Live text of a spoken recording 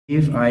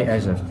If I,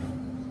 as a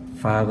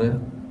father,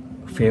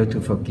 fail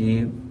to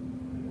forgive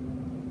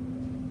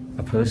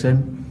a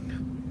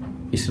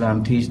person,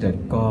 Islam teaches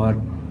that God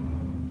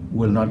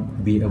will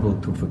not be able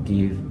to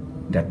forgive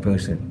that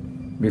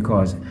person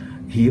because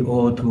he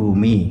owed to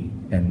me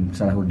and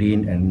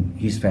Salahuddin and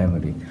his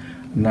family.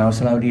 Now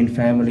Salahuddin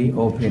family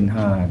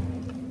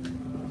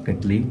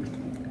open-heartedly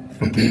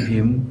forgive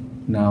him.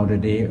 Now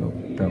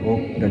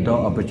the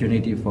door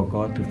opportunity for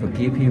God to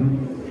forgive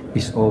him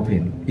is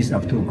open. It's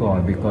up to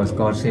God because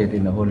God said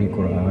in the Holy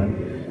Quran,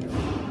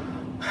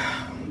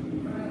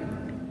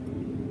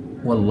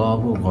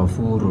 Wallahu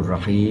Ghafurur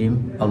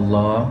Rahim.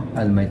 Allah,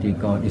 Almighty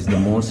God, is the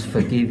most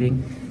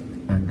forgiving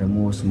and the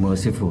most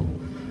merciful.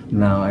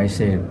 Now I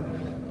said,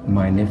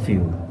 my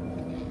nephew,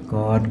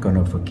 God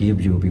gonna forgive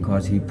you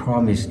because He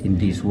promised in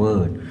this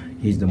word,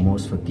 He's the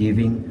most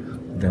forgiving,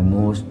 the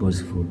most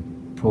merciful,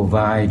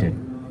 provided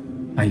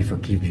I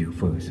forgive you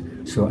first.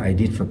 So I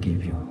did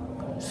forgive you.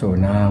 So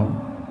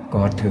now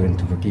God turned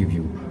to forgive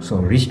you. So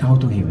reach out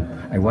to Him.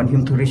 I want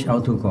him to reach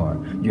out to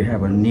God. You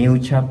have a new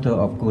chapter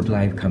of good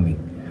life coming.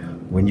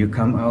 When you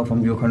come out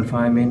from your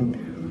confinement,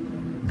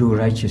 do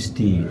righteous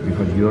deed,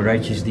 because your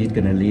righteous deed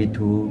gonna lead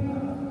to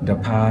the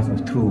path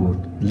of truth,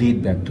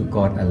 lead back to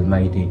God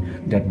Almighty,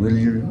 that will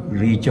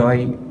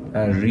reunite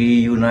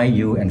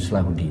you and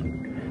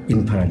Salahuddin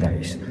in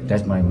paradise.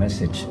 That's my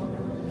message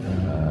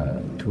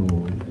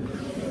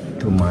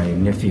to my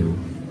nephew,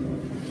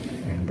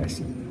 and that's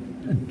it.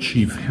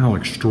 Chief, how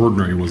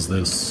extraordinary was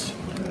this,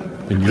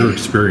 in your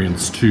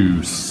experience,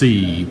 to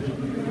see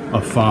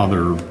a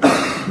father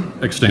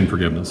extend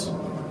forgiveness?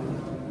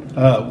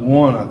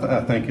 One,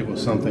 I think it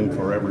was something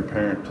for every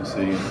parent to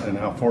see, and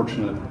how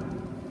fortunate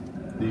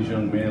these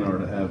young men are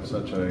to have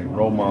such a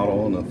role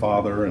model and a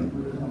father and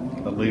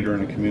a leader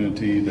in a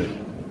community that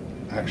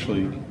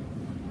actually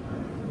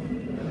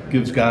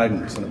gives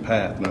guidance and a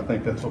path. And I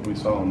think that's what we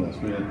saw in this.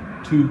 We had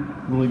two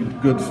really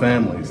good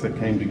families that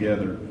came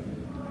together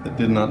that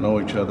did not know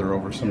each other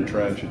over some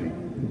tragedy.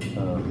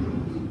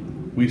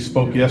 We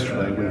spoke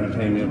yesterday when he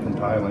came in from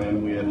Thailand,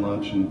 and we had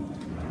lunch, and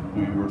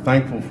we were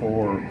thankful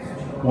for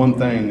one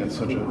thing, that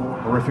such a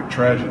horrific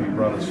tragedy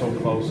brought us so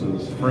close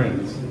as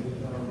friends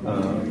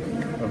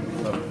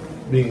of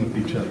being with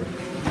each other.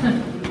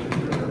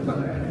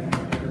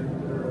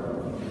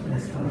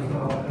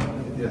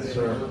 Yes,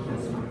 sir.